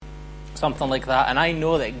something like that. And I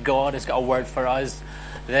know that God has got a word for us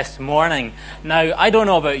this morning. Now, I don't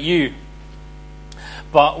know about you,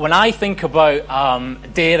 but when I think about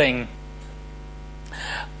daring,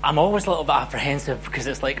 I'm always a little bit apprehensive, because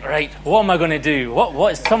it's like, right, what am I going to do?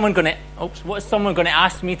 What is someone going to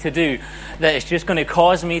ask me to do that is just going to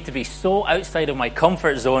cause me to be so outside of my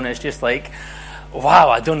comfort zone? It's just like, wow,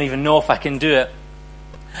 I don't even know if I can do it.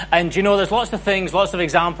 And there's lots of things, lots of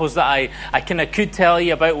examples that I kind of could tell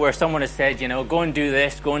you about where someone has said, go and do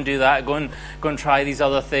this, go and do that, go and try these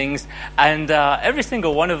other things. And every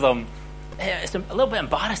single one of them, it's a little bit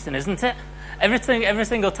embarrassing, isn't it? Every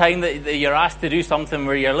single time that you're asked to do something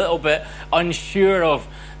where you're a little bit unsure of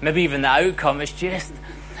maybe even the outcome, it's just,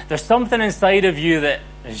 there's something inside of you that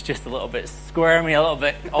is just a little bit squirmy, a little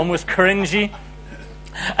bit almost cringy.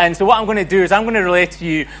 And so what I'm going to do is I'm going to relate to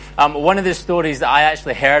you one of the stories that I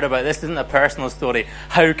actually heard about. This isn't a personal story.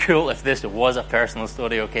 How cool if this was a personal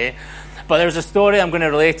story, okay? But there's a story I'm going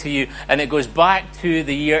to relate to you, and it goes back to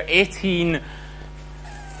the year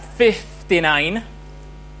 1859,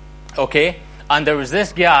 okay? And there was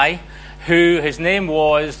this guy his name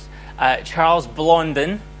was Charles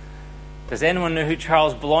Blondin. Does anyone know who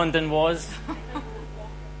Charles Blondin was?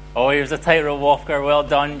 Oh, he was a tightrope walker. Well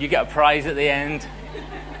done. You get a prize at the end.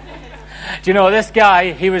 Do you know, this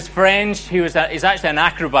guy, he was French. He's actually an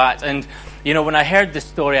acrobat. And, when I heard this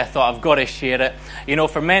story, I thought, I've got to share it.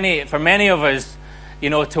 For many of us,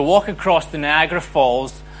 to walk across the Niagara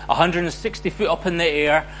Falls, 160 feet up in the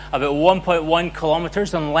air, about 1.1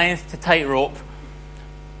 kilometers in length to tightrope.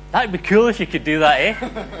 That'd be cool if you could do that, eh?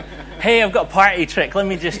 Hey, I've got a party trick. Let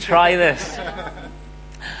me just try this.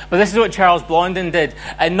 But this is what Charles Blondin did.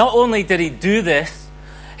 And not only did he do this,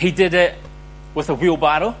 he did it with a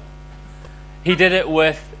wheelbarrow. He did it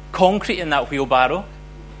with concrete in that wheelbarrow.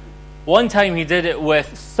 One time he did it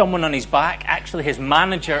with someone on his back, actually his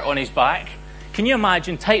manager on his back. Can you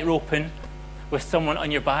imagine tightroping with someone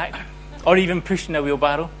on your back, or even pushing a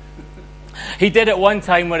wheelbarrow? He did it one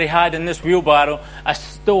time where he had in this wheelbarrow a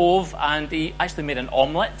stove, and he actually made an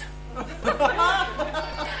omelette.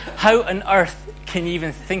 How on earth can you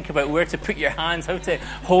even think about where to put your hands, how to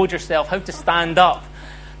hold yourself, how to stand up?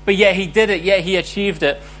 But yet he did it, yet he achieved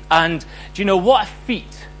it. And do you know what a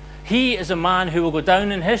feat? He is a man who will go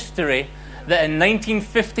down in history that in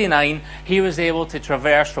 1959 he was able to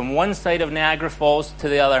traverse from one side of Niagara Falls to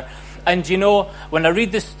the other. And when I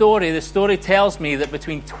read the story tells me that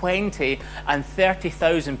between 20 and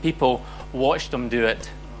 30,000 people watched him do it.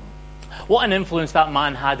 What an influence that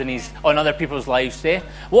man had on other people's lives, eh?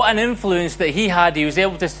 What an influence that he had. He was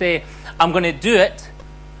able to say, I'm going to do it,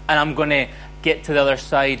 and I'm going to get to the other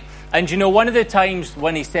side. And one of the times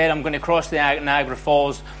when he said, I'm going to cross the Niagara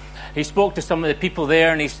Falls, he spoke to some of the people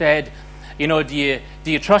there, and he said, do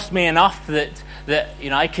you trust me enough that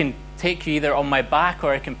I can take you either on my back,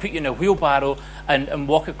 or I can put you in a wheelbarrow and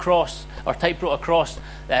walk across, or tightrope across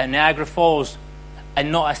Niagara Falls?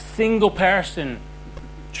 And not a single person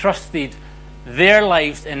trusted their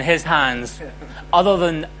lives in his hands other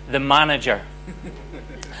than the manager.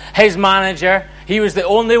 His manager, he was the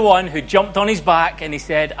only one who jumped on his back and he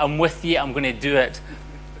said, I'm with you, I'm going to do it.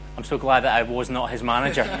 I'm so glad that I was not his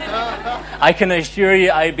manager. I can assure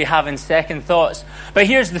you I'd be having second thoughts. But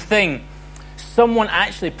here's the thing. Someone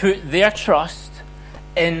actually put their trust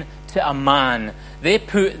into a man. They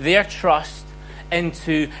put their trust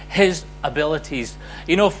into his abilities.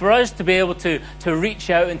 For us to be able to reach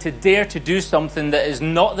out and to dare to do something that is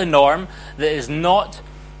not the norm, that is not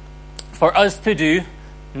for us to do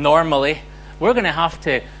normally, we're going to have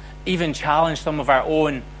to even challenge some of our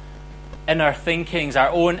own inner thinkings, our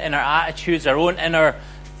own inner attitudes, our own inner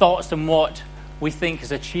thoughts on what we think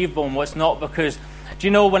is achievable and what's not. Because,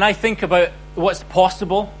 when I think about what's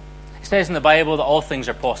possible, it says in the Bible that all things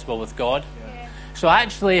are possible with God. Yeah. So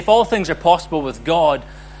actually, if all things are possible with God,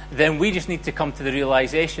 then we just need to come to the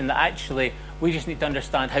realization that actually we just need to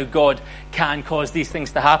understand how God can cause these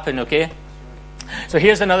things to happen, okay? So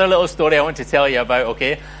here's another little story I want to tell you about,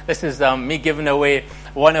 okay? This is me giving away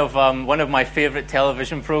one of my favorite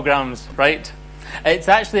television programs, right? It's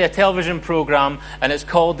actually a television program, and it's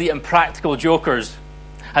called The Impractical Jokers.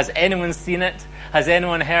 Has anyone seen it? Has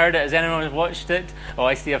anyone heard it? Has anyone watched it? Oh,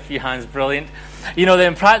 I see a few hands. Brilliant. The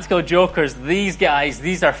Impractical Jokers, these guys,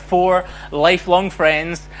 these are four lifelong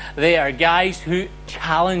friends. They are guys who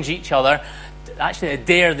challenge each other. Actually,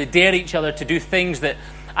 they dare each other to do things that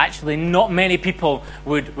actually not many people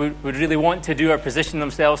would really want to do or position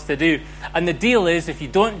themselves to do. And the deal is, if you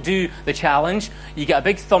don't do the challenge, you get a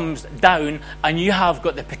big thumbs down, and you have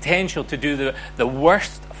got the potential to do the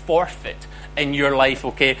worst forfeit in your life,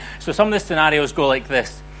 okay? So some of the scenarios go like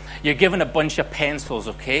this. you're given a bunch of pencils,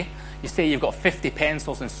 okay? You say you've got 50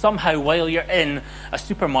 pencils, and somehow while you're in a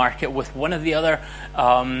supermarket with one of the other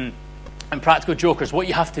Impractical Jokers, what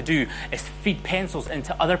you have to do is feed pencils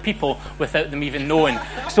into other people without them even knowing.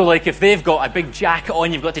 So like if they've got a big jacket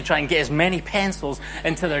on, you've got to try and get as many pencils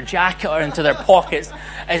into their jacket or into their pockets,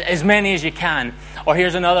 as many as you can. Or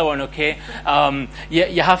here's another one, okay?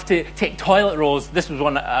 You have to take toilet rolls. This was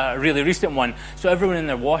one, a really recent one. So everyone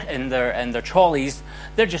in their trolleys,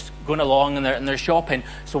 they're just going along and they're shopping.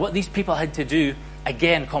 So what these people had to do,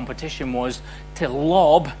 again, competition, was to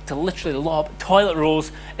literally lob toilet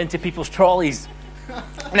rolls into people's trolleys.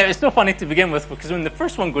 Now, it's so funny to begin with, because when the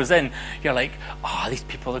first one goes in, you're like, oh, these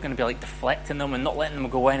people are going to be like deflecting them and not letting them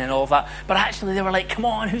go in and all of that. But actually, they were like, come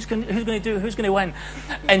on, who's going to win?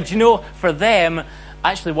 And you know, for them,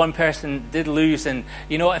 actually, one person did lose. And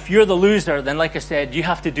you know, if you're the loser, then like I said, you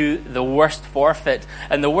have to do the worst forfeit.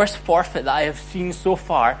 And the worst forfeit that I have seen so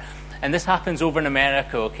far, and this happens over in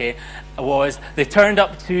America, okay, was they turned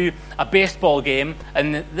up to a baseball game,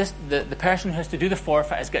 and the person who has to do the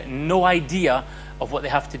forfeit has got no idea of what they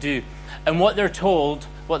have to do. And what they're told,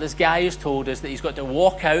 what this guy is told, is that he's got to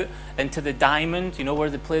walk out into the diamond, you know, where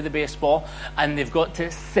they play the baseball, and they've got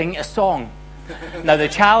to sing a song. Now, the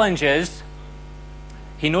challenge is,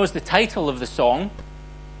 he knows the title of the song,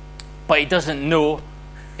 but he doesn't know.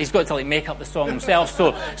 He's got to like make up the song himself.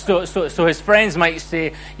 So his friends might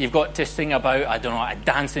say, you've got to sing about, I don't know, a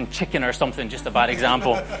dancing chicken or something, just a bad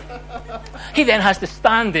example. He then has to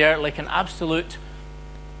stand there like an absolute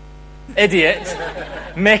idiot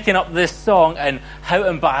making up this song, and how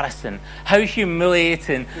embarrassing, how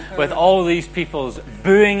humiliating, with all these people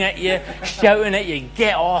booing at you, shouting at you,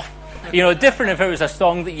 get off. You know, different if it was a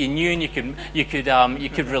song that you knew and you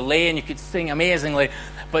could relay and you could sing amazingly,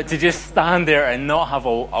 but to just stand there and not have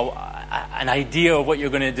an idea of what you're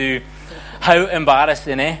going to do, how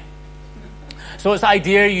embarrassing, eh? So it's I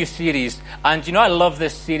Dare You series, and you know, I love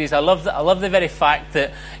this series. I love the very fact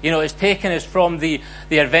that, you know, it's taken us from the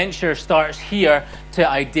adventure starts here to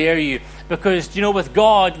I Dare You. Because, you know, with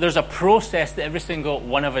God, there's a process that every single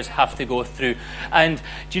one of us have to go through. And,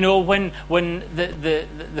 you know, when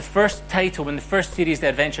the first title, when the first series, The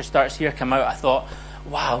Adventure Starts Here, came out, I thought,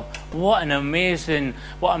 wow, what an amazing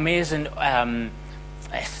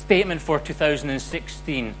statement for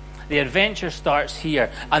 2016. The adventure starts here.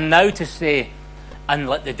 And now to say, and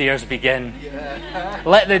let the dares begin. Yeah.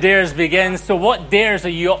 Let the dares begin. So what dares are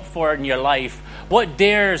you up for in your life? What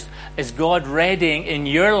dares is God readying in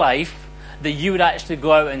your life that you would actually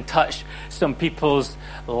go out and touch some people's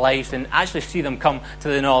lives and actually see them come to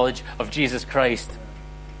the knowledge of Jesus Christ?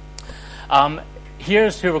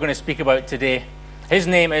 Here's who we're going to speak about today. His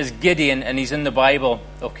name is Gideon, and he's in the Bible,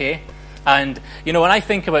 okay? And, you know, when I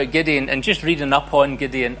think about Gideon and just reading up on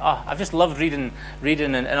Gideon, I've just loved reading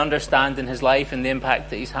and understanding his life and the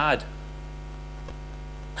impact that he's had.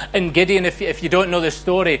 And Gideon, if you don't know the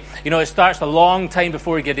story, you know, it starts a long time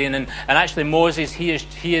before Gideon, and actually Moses, he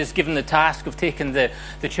is given the task of taking the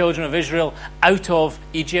children of Israel out of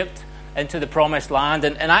Egypt into the promised land,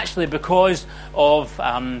 and actually because of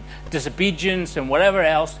disobedience and whatever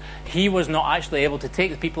else, he was not actually able to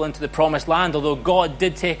take the people into the promised land, although God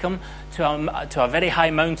did take him to a very high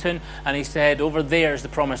mountain, and he said, over there is the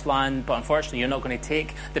promised land, but unfortunately you're not going to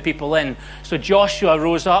take the people in. So Joshua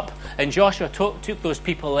rose up, and Joshua took those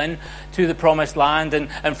people in to the promised land,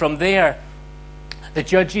 and from there, the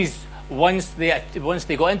judges, once they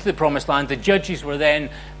got into the promised land, the judges were then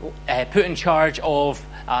put in charge of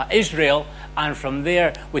Israel, and from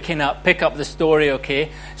there we kind of pick up the story,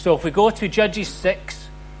 okay? So if we go to Judges 6,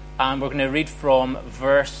 and we're going to read from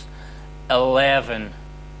verse 11.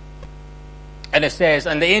 And it says,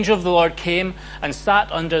 "And the angel of the Lord came and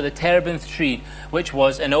sat under the terebinth tree, which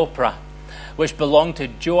was in Ophrah, which belonged to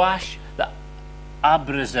Joash the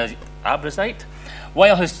Abiezrite,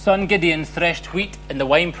 while his son Gideon threshed wheat in the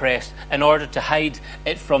winepress in order to hide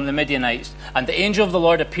it from the Midianites. And the angel of the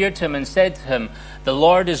Lord appeared to him and said to him, 'The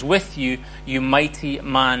Lord is with you, you mighty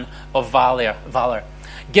man of valor.'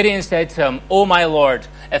 Gideon said to him, 'O my Lord,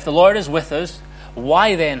 if the Lord is with us,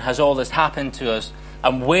 why then has all this happened to us?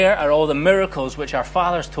 And where are all the miracles which our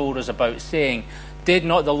fathers told us about, saying, did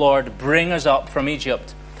not the Lord bring us up from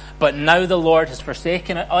Egypt? But now the Lord has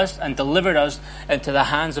forsaken us and delivered us into the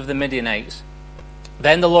hands of the Midianites.'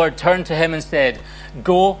 Then the Lord turned to him and said,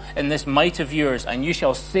 'Go in this might of yours, and you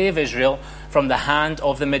shall save Israel from the hand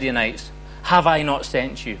of the Midianites. Have I not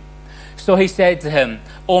sent you?' So he said to him,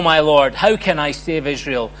 'O my Lord, how can I save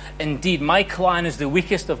Israel? Indeed, my clan is the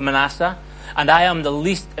weakest of Manasseh, and I am the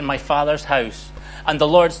least in my father's house.' And the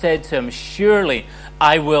Lord said to him, 'Surely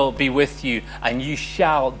I will be with you, and you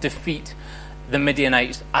shall defeat the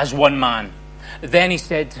Midianites as one man. Then he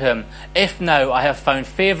said to him, "If now I have found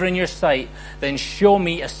favor in your sight, then show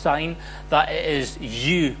me a sign that it is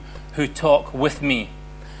you who talk with me.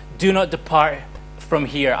 Do not depart from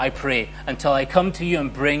here, I pray, until I come to you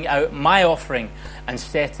and bring out my offering and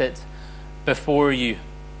set it before you."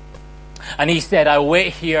 And he said, "I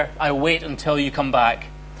wait here, I wait until you come back."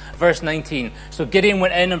 Verse 19, so Gideon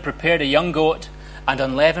went in and prepared a young goat and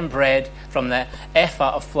unleavened bread from the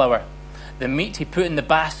ephah of flour. The meat he put in the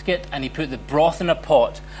basket, and he put the broth in a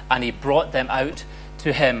pot, and he brought them out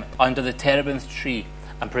to him under the terebinth tree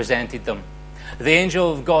and presented them. The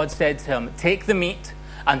angel of God said to him, "Take the meat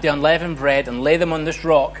and the unleavened bread and lay them on this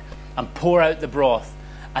rock and pour out the broth."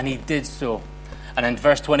 And he did so. And in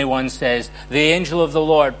verse 21 says, the angel of the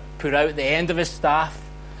Lord put out the end of his staff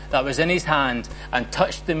that was in his hand and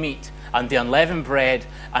touched the meat and the unleavened bread,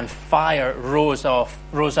 and fire rose out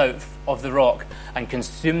of the rock and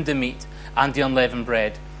consumed the meat and the unleavened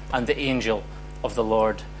bread, and the angel of the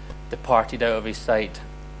Lord departed out of his sight.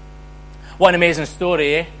 What an amazing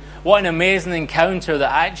story, eh? What an amazing encounter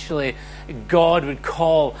that actually God would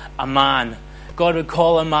call a man. God would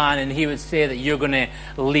call a man and he would say that you're going to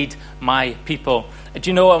lead my people. Do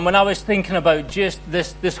you know, and when I was thinking about just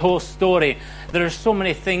this whole story, there are so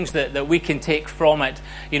many things that we can take from it.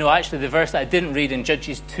 You know, actually the verse that I didn't read in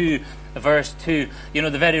Judges 2, verse 2, you know,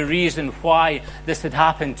 the very reason why this had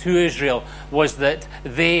happened to Israel was that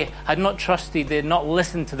they had not trusted, they had not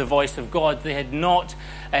listened to the voice of God, they had not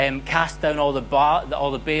cast down all the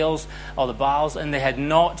Baals, and they had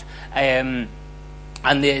not...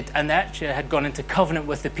 And they actually had gone into covenant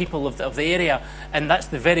with the people of the area. And that's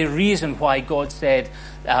the very reason why God said,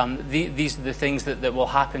 these are the things that will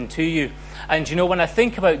happen to you. And, you know, when I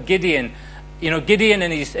think about Gideon, you know, Gideon in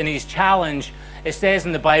his challenge, it says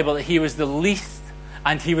in the Bible that he was the least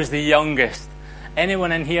and he was the youngest.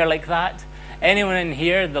 Anyone in here like that? Anyone in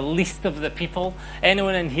here the least of the people?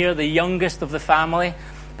 Anyone in here the youngest of the family?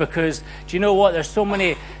 Because, do you know what? There's so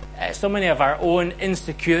many of our own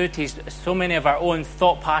insecurities, so many of our own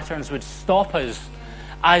thought patterns would stop us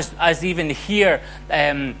as even here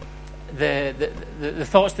the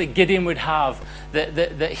thoughts that Gideon would have,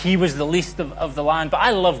 that he was the least of the land. But I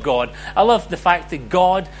love God. I love the fact that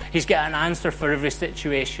God, he's got an answer for every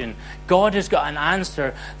situation. God has got an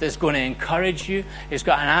answer that's going to encourage you. He's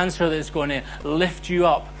got an answer that's going to lift you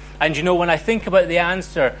up. And you know, when I think about the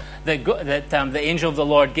answer that the angel of the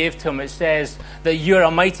Lord gave to him, it says that you're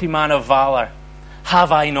a mighty man of valor.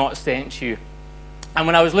 Have I not sent you? And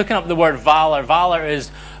when I was looking up the word valor, valor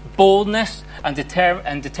is boldness and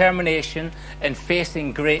determination in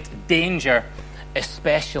facing great danger,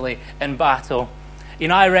 especially in battle. You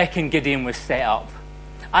know, I reckon Gideon was set up.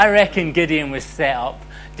 Do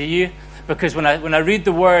you? Because when I read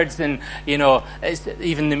the words, and you know, it's,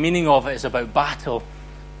 even the meaning of it is about battle.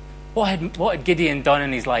 What had Gideon done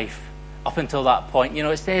in his life up until that point? You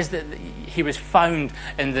know, it says that he was found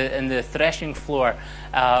in the threshing floor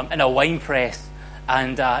in a wine press.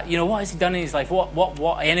 And, you know, what has he done in his life?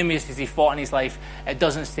 What enemies has he fought in his life? It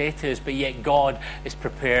doesn't say to us, but yet God is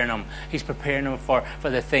preparing him. He's preparing him for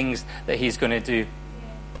the things that he's going to do.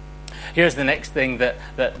 Here's the next thing that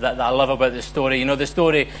I love about this story. You know, the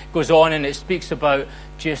story goes on and it speaks about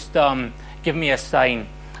just give me a sign.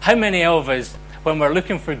 How many of us, when we're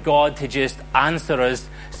looking for God to just answer us,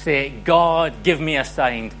 say, God, give me a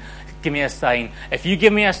sign. Give me a sign. If you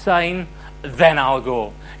give me a sign, then I'll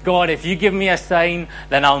go. God, if you give me a sign,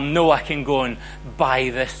 then I'll know I can go and buy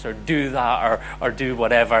this or do that or do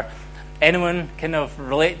whatever. Anyone kind of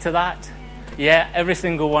relate to that? Yeah, every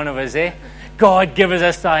single one of us, eh? God, give us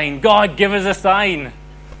a sign. God, give us a sign.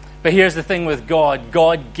 But here's the thing with God.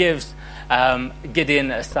 God gives Gideon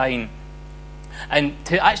a sign. And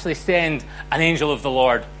to actually send an angel of the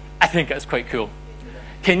Lord, I think that's quite cool.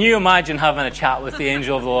 Can you imagine having a chat with the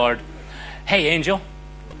angel of the Lord? Hey, angel,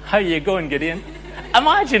 how are you going, Gideon?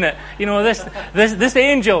 Imagine it. You know, this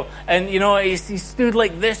angel, and you know, he stood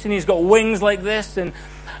like this, and he's got wings like this, and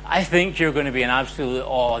I think you're going to be in absolute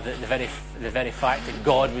awe that the very fact that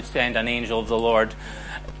God would send an angel of the Lord.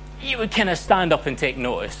 You would kind of stand up and take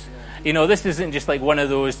notice. You know, this isn't just like one of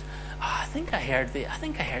those. I think I heard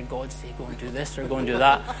God say, go and do this or go and do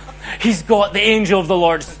that. He's got the angel of the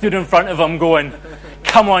Lord stood in front of him going,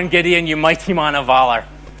 come on, Gideon, you mighty man of valor.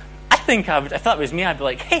 If that was me, I'd be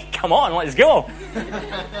like, hey, come on, let's go.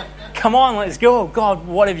 Come on, let's go. God,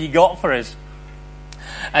 what have you got for us?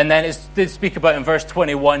 And then it did speak about in verse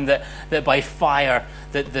 21 that by fire,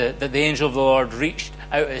 that the angel of the Lord reached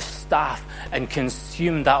out his staff and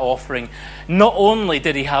consumed that offering. Not only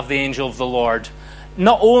did he have the angel of the Lord,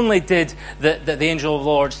 not only did the angel of the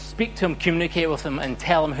Lord speak to him, communicate with him, and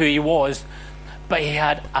tell him who he was, But he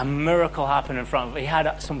had a miracle happen in front of him. He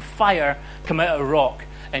had some fire come out of a rock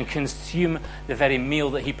and consume the very meal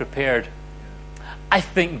that he prepared. I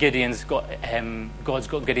think God's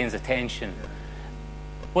got Gideon's attention.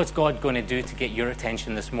 What's God going to do to get your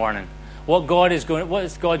attention this morning? What is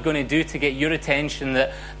God going to do to get your attention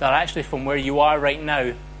that actually from where you are right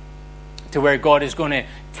now to where God is going to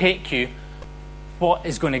take you?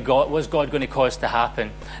 What's God going to cause to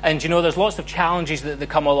happen? And there's lots of challenges that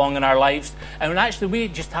come along in our lives, and actually we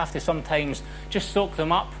just have to sometimes just soak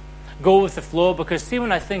them up, go with the flow, because see,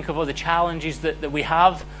 when I think of all the challenges that we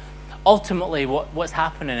have, ultimately what's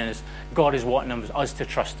happening is God is wanting us to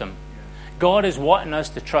trust Him. God is wanting us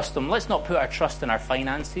to trust Him. Let's not put our trust in our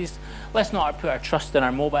finances. Let's not put our trust in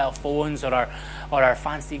our mobile phones or our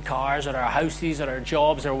fancy cars or our houses or our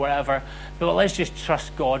jobs or whatever. But let's just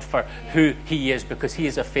trust God for who He is, because He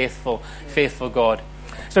is a faithful God.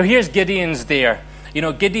 So here's Gideon's there.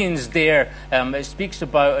 Gideon's there. It speaks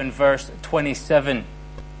about in verse 27.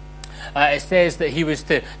 It says that he was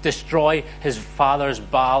to destroy his father's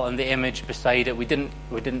Baal and the image beside it. We didn't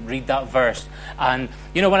read that verse. And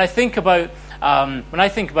when I think about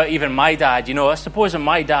even my dad, I suppose if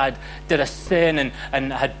my dad did a sin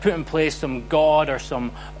and had put in place some god or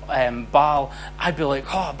some Baal, I'd be like,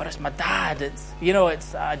 oh, but it's my dad.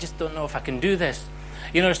 I just don't know if I can do this.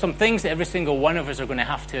 There's some things that every single one of us are going to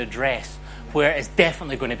have to address where it's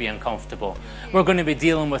definitely going to be uncomfortable. We're going to be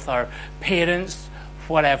dealing with our parents,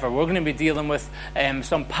 whatever. We're going to be dealing with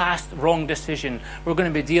some past wrong decision. We're going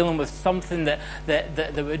to be dealing with something that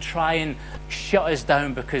would try and shut us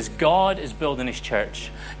down, because God is building His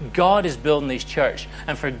church. God is building His church.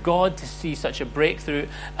 And for God to see such a breakthrough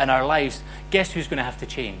in our lives, guess who's going to have to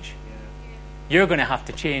change? You're going to have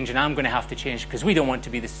to change, and I'm going to have to change, because we don't want to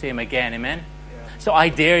be the same again. Amen? So I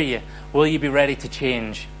dare you. Will you be ready to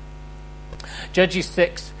change? Judges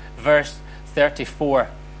 6, verse 34.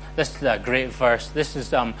 This is a great verse. This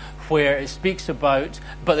is where it speaks about,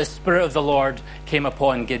 but the Spirit of the Lord came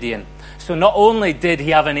upon Gideon. So not only did he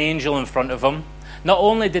have an angel in front of him, not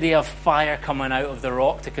only did he have fire coming out of the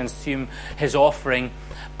rock to consume his offering,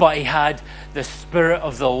 but he had the Spirit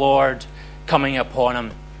of the Lord coming upon him.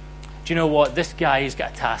 Do you know what? This guy, he's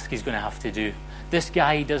got a task he's going to have to do. This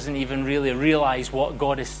guy doesn't even really realize what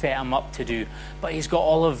God has set him up to do. But he's got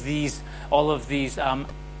all of these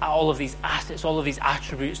assets, all of these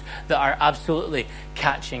attributes that are absolutely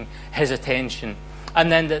catching his attention.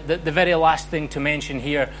 And then the very last thing to mention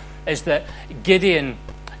here is that Gideon,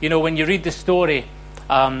 when you read the story,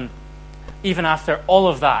 even after all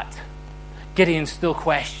of that, Gideon still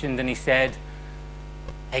questioned, and he said,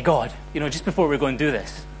 hey God, just before we go and do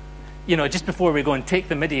this, just before we go and take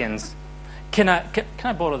the Midians, can I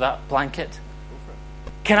borrow that blanket?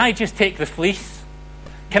 Can I just take the fleece?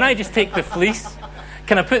 Can I just take the fleece?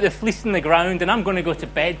 Can I put the fleece in the ground, and I'm going to go to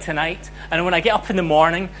bed tonight, and when I get up in the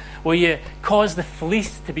morning, will you cause the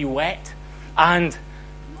fleece to be wet? And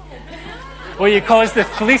will you cause the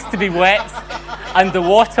fleece to be wet and the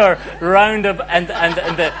water round and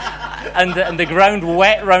the ground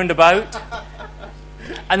wet round about?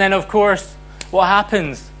 And then, of course, what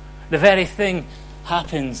happens? The very thing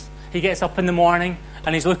happens. He gets up in the morning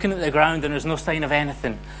and he's looking at the ground and there's no sign of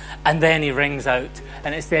anything. And then he rings out,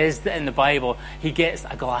 and it says that in the Bible he gets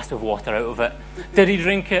a glass of water out of it. Did he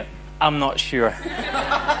drink it? I'm not sure.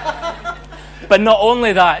 But not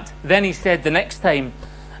only that, then he said the next time,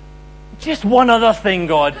 just one other thing,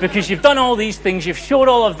 God, because you've done all these things, you've showed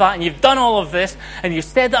all of that, and you've done all of this, and you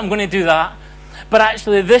said that I'm going to do that. But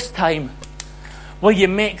actually this time, will you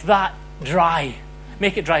make that dry?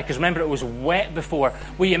 Make it dry, because remember it was wet before.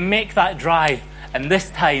 Will you make that dry? And this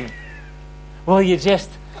time, will you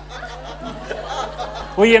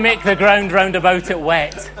make the ground round about it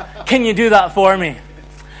wet? Can you do that for me?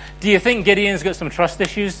 Do you think Gideon's got some trust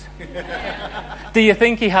issues? Do you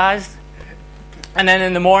think he has? And then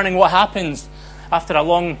in the morning, what happens? After a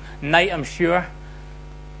long night, I'm sure,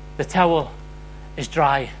 the towel is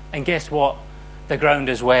dry. And guess what? The ground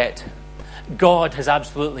is wet. God has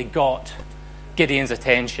absolutely got Gideon's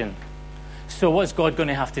attention. So what's God going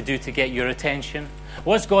to have to do to get your attention?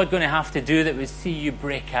 What's God going to have to do that would see you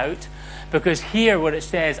break out? Because here where it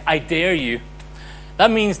says, I dare you,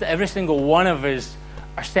 that means that every single one of us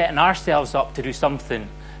are setting ourselves up to do something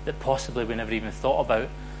that possibly we never even thought about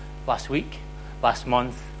last week, last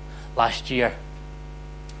month, last year.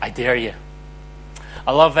 I dare you.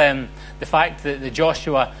 I love the fact that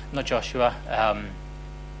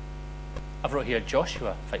I've wrote here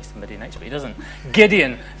Joshua fights the Midianites, but he doesn't.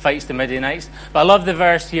 Gideon fights the Midianites. But I love the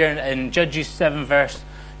verse here in Judges 7 verse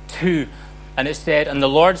 2. And it said, and the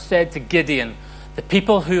Lord said to Gideon, the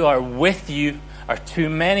people who are with you are too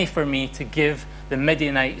many for me to give the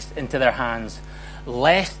Midianites into their hands,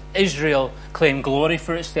 lest Israel claim glory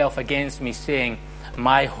for itself against me, saying,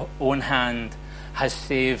 my own hand has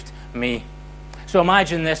saved me. So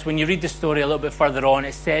imagine this, when you read the story a little bit further on,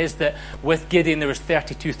 it says that with Gideon there was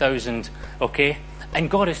 32,000, okay? And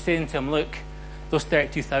God is saying to him, look, those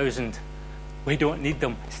 32,000, we don't need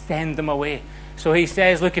them. Send them away. So he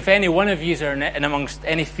says, look, if any one of you are in amongst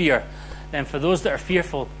any fear, then for those that are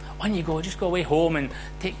fearful, on you go, just go away home and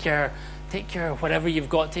take your whatever you've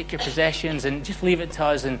got, take your possessions and just leave it to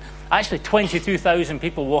us. And actually 22,000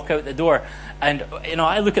 people walk out the door. And,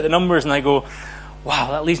 I look at the numbers and I go,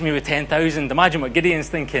 wow, that leaves me with 10,000. Imagine what Gideon's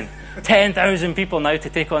thinking. 10,000 people now to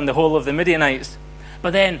take on the whole of the Midianites.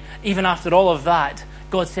 But then, even after all of that,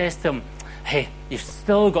 God says to him, hey, you've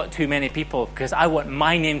still got too many people because I want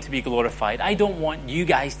my name to be glorified. I don't want you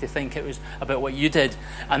guys to think it was about what you did.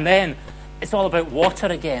 And then it's all about water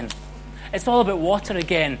again. It's all about water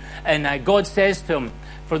again. And God says to him,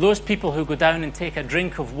 for those people who go down and take a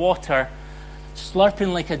drink of water,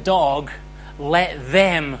 slurping like a dog, let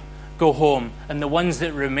them go home. And the ones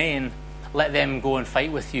that remain, let them go and fight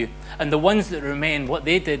with you. And the ones that remain, what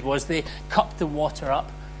they did was they cupped the water up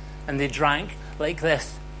and they drank like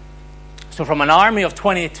this. So from an army of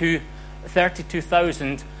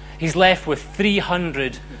 32,000, he's left with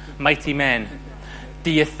 300 mighty men.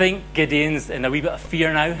 Do you think Gideon's in a wee bit of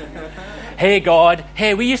fear now? Hey, God,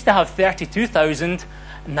 hey, we used to have 32,000.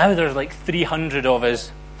 Now there's like 300 of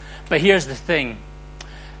us. But here's the thing.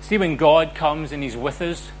 See, when God comes and he's with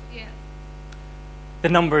us, the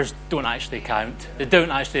numbers don't actually count. They don't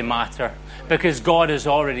actually matter. Because God has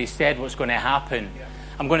already said what's going to happen.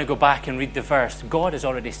 I'm going to go back and read the verse. God has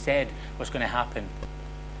already said what's going to happen.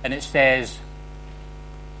 And it says,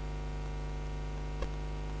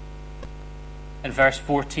 in verse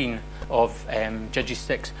 14 of Judges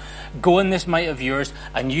 6, go in this might of yours,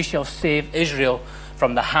 and you shall save Israel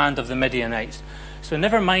from the hand of the Midianites. So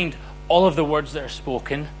never mind all of the words that are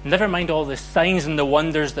spoken. Never mind all the signs and the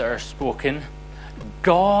wonders that are spoken.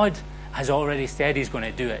 God has already said he's going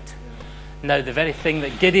to do it. Now, the very thing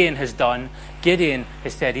that Gideon has done, Gideon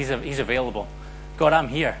has said he's available. God, I'm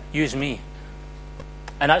here. Use me.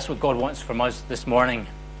 And that's what God wants from us this morning.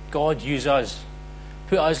 God, use us.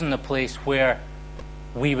 Put us in a place where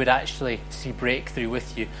we would actually see breakthrough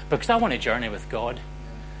with you. Because I want to journey with God.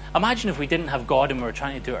 Imagine if we didn't have God and we were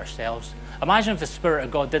trying to do it ourselves. Imagine if the Spirit of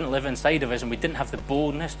God didn't live inside of us and we didn't have the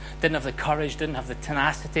boldness, didn't have the courage, didn't have the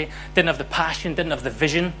tenacity, didn't have the passion, didn't have the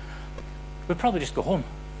vision. We'd probably just go home.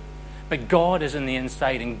 But God is in the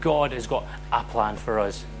inside and God has got a plan for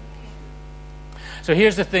us. So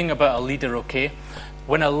here's the thing about a leader, okay?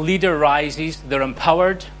 When a leader rises, they're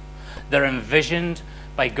empowered, they're envisioned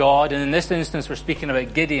by God. And in this instance, we're speaking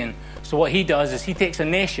about Gideon. So what he does is he takes a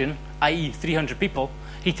nation, i.e. 300 people.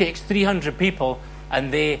 He takes 300 people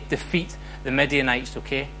and they defeat the Midianites,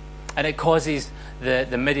 okay? And it causes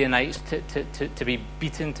the Midianites to be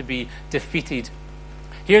beaten, to be defeated.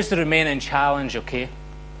 Here's the remaining challenge, okay?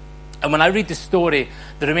 And when I read the story,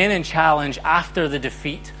 the remaining challenge after the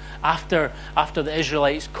defeat, after the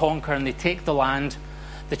Israelites conquer and they take the land,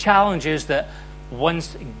 the challenge is that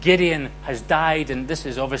once Gideon has died, and this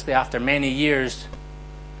is obviously after many years,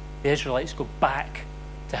 the Israelites go back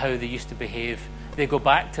to how they used to behave. They go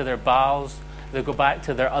back to their Baals. They go back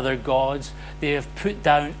to their other gods. They have put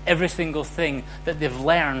down every single thing that they've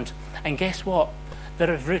learned. And guess what? They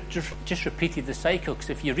have just repeated the cycle. Because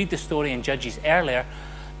if you read the story in Judges earlier,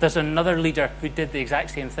 there's another leader who did the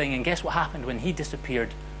exact same thing. And guess what happened when he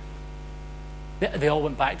disappeared? They all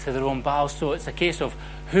went back to their own Baals. So it's a case of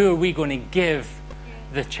who are we going to give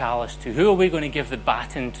the chalice to? Who are we going to give the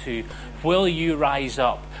baton to? Will you rise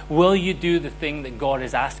up? Will you do the thing that God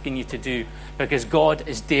is asking you to do? Because God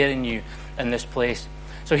is daring you in this place.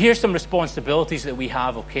 So here's some responsibilities that we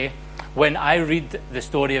have, okay? When I read the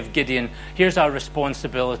story of Gideon, here's our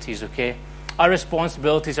responsibilities, okay? Our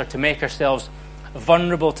responsibilities are to make ourselves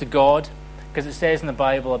vulnerable to God, because it says in the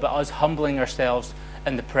Bible about us humbling ourselves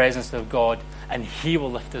in the presence of God, and He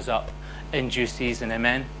will lift us up in due season,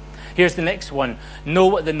 amen? Here's the next one. Know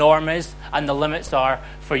what the norm is and the limits are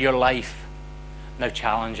for your life. Now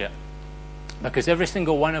challenge it. Because every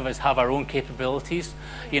single one of us have our own capabilities.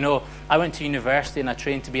 You know, I went to university and I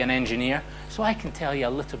trained to be an engineer, so I can tell you a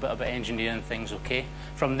little bit about engineering things, okay?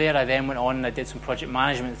 From there I then went on and I did some project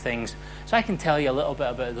management things, so I can tell you a little bit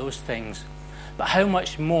about those things. But how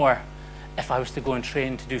much more if I was to go and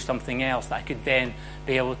train to do something else that I could then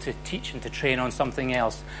be able to teach and to train on something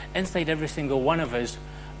else? Inside every single one of us,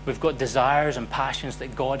 we've got desires and passions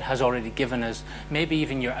that God has already given us. Maybe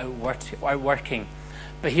even you're outworking.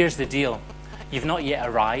 But here's the deal. You've not yet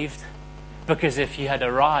arrived. Because if you had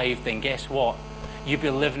arrived, then guess what? You'd be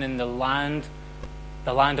living in the land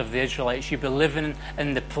of the Israelites. You'd be living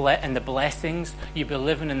in the blessings. You'd be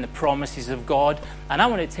living in the promises of God. And I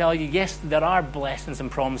want to tell you, yes, there are blessings and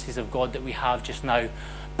promises of God that we have just now,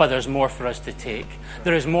 but there's more for us to take.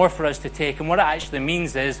 There is more for us to take. And what it actually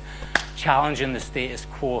means is challenging the status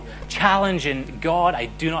quo. Challenging, God, I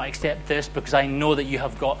do not accept this because I know that you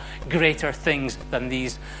have got greater things than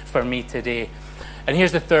these for me today. And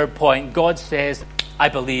here's the third point. God says, I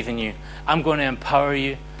believe in you. I'm going to empower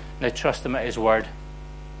you. Now trust him at his word.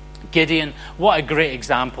 Gideon, what a great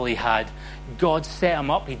example he had. God set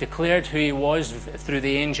him up. He declared who he was through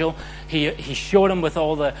the angel. He showed him with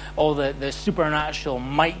all the supernatural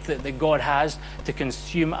might that God has to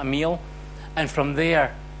consume a meal. And from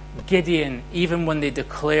there, Gideon, even when they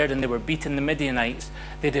declared and they were beating the Midianites,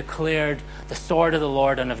 they declared the sword of the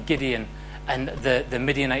Lord and of Gideon. And the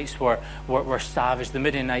Midianites were savage. The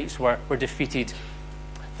Midianites were defeated.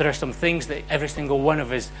 There are some things that every single one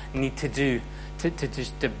of us need to do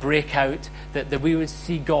to break out, that we would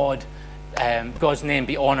see God's name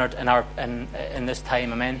be honoured in this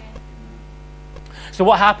time. Amen. So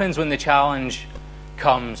what happens when the challenge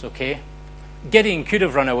comes? Okay, Gideon could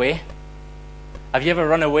have run away. Have you ever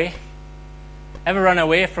run away? Ever run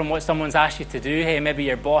away from what someone's asked you to do? Hey, maybe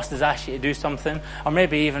your boss has asked you to do something, or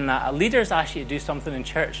maybe even a leader's asked you to do something in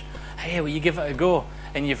church. Hey, will you give it a go?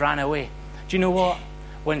 And you've ran away. Do you know what?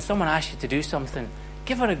 When someone asks you to do something,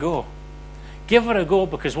 give it a go. Give it a go,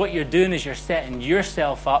 because what you're doing is you're setting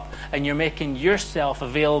yourself up and you're making yourself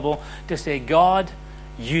available to say, God,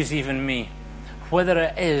 use even me. Whether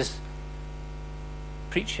it is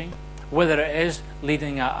preaching, whether it is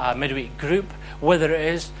leading a midweek group, whether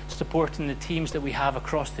it is supporting the teams that we have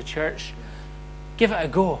across the church, give it a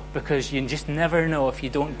go, because you just never know if you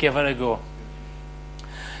don't give it a go.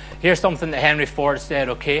 Here's something that Henry Ford said,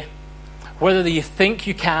 okay? Whether you think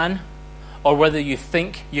you can or whether you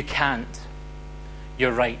think you can't,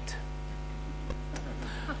 you're right.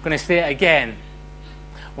 I'm going to say it again.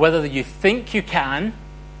 Whether you think you can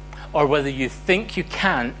or whether you think you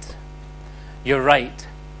can't, you're right.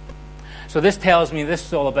 So this tells me this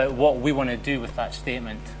is all about what we want to do with that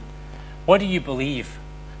statement. What do you believe?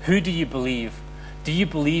 Who do you believe? Do you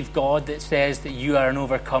believe God that says that you are an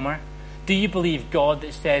overcomer? Do you believe God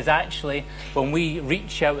that says, actually, when we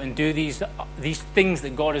reach out and do these things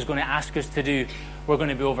that God is going to ask us to do, we're going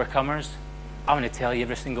to be overcomers? I want to tell you,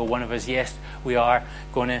 every single one of us, yes, we are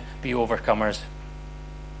going to be overcomers.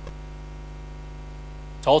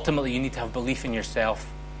 So ultimately, you need to have belief in yourself.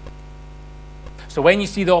 So when you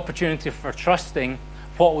see the opportunity for trusting,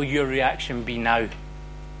 what will your reaction be now?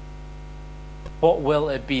 What will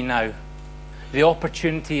it be now? The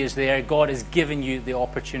opportunity is there. God has given you the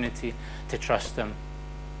opportunity to trust him.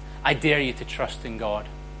 I dare you to trust in God.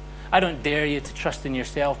 I don't dare you to trust in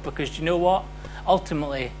yourself, because you know what?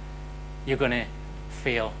 Ultimately, you're going to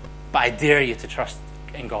fail. But I dare you to trust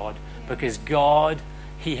in God, because God,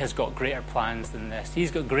 he has got greater plans than this.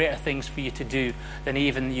 He's got greater things for you to do than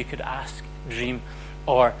even you could ask, dream,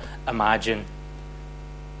 or imagine.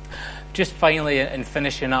 Just finally, in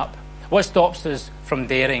finishing up, what stops us from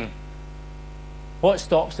daring? What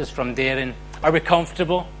stops us from daring? Are we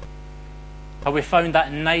comfortable? Have we found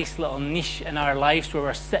that nice little niche in our lives where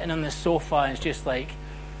we're sitting on the sofa and it's just like,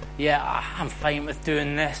 yeah, I'm fine with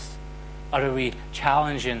doing this? Or are we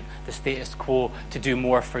challenging the status quo to do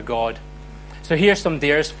more for God? So here's some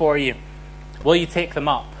dares for you. Will you take them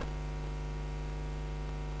up?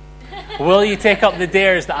 Will you take up the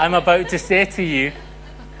dares that I'm about to say to you?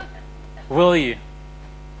 Will you?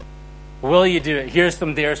 Will you do it? Here's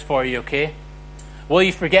some dares for you, okay? Will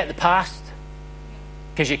you forget the past?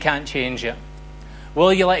 Because you can't change it.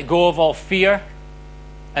 Will you let go of all fear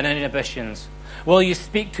and inhibitions? Will you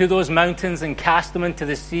speak to those mountains and cast them into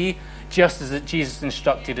the sea, just as Jesus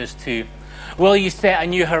instructed us to? Will you set a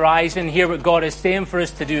new horizon, hear what God is saying for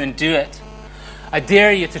us to do, and do it? I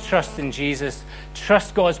dare you to trust in Jesus.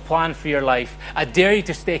 Trust God's plan for your life. I dare you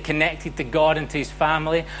to stay connected to God and to his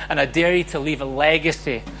family. And I dare you to leave a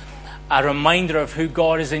legacy, a reminder of who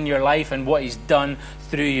God is in your life and what he's done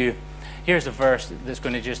through you. Here's a verse that's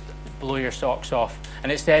going to just blow your socks off.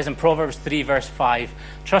 And it says in Proverbs 3 verse 5,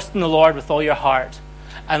 trust in the Lord with all your heart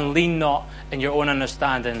and lean not in your own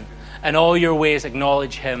understanding. In all your ways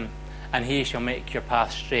acknowledge him, and he shall make your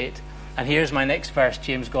path straight. And here's my next verse.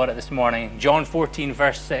 James got it this morning. John 14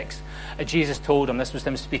 verse 6. Jesus told him, this was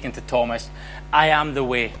him speaking to Thomas, I am the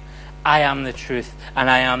way, I am the truth, and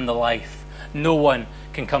I am the life. No one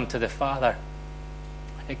can come to the Father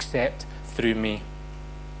except through me.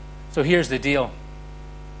 So here's the deal.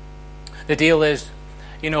 The deal is,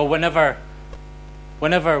 whenever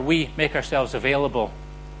we make ourselves available,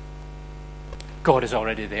 God is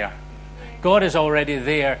already there. God is already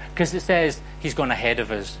there because it says he's gone ahead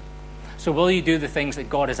of us. So will you do the things that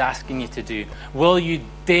God is asking you to do? Will you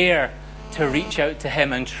dare to reach out to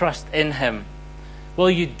him and trust in him? Will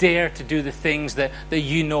you dare to do the things that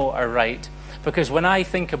you know are right? Because when I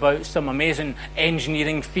think about some amazing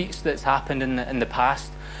engineering feats that's happened in the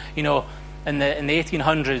past, in the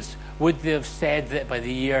 1800s, would they have said that by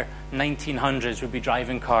the year 1900s we'd be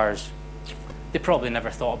driving cars? They probably never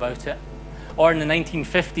thought about it. Or in the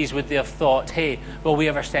 1950s, would they have thought, hey, will we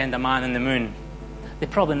ever send a man on the moon? They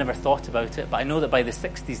probably never thought about it, but I know that by the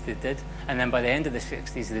 60s they did, and then by the end of the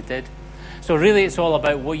 60s they did. So really it's all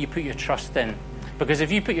about what you put your trust in. Because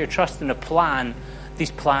if you put your trust in a plan,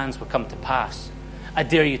 these plans will come to pass. I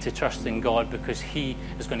dare you to trust in God because he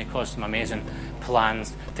is going to cause some amazing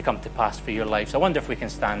plans to come to pass for your life. So I wonder if we can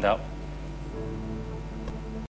stand up.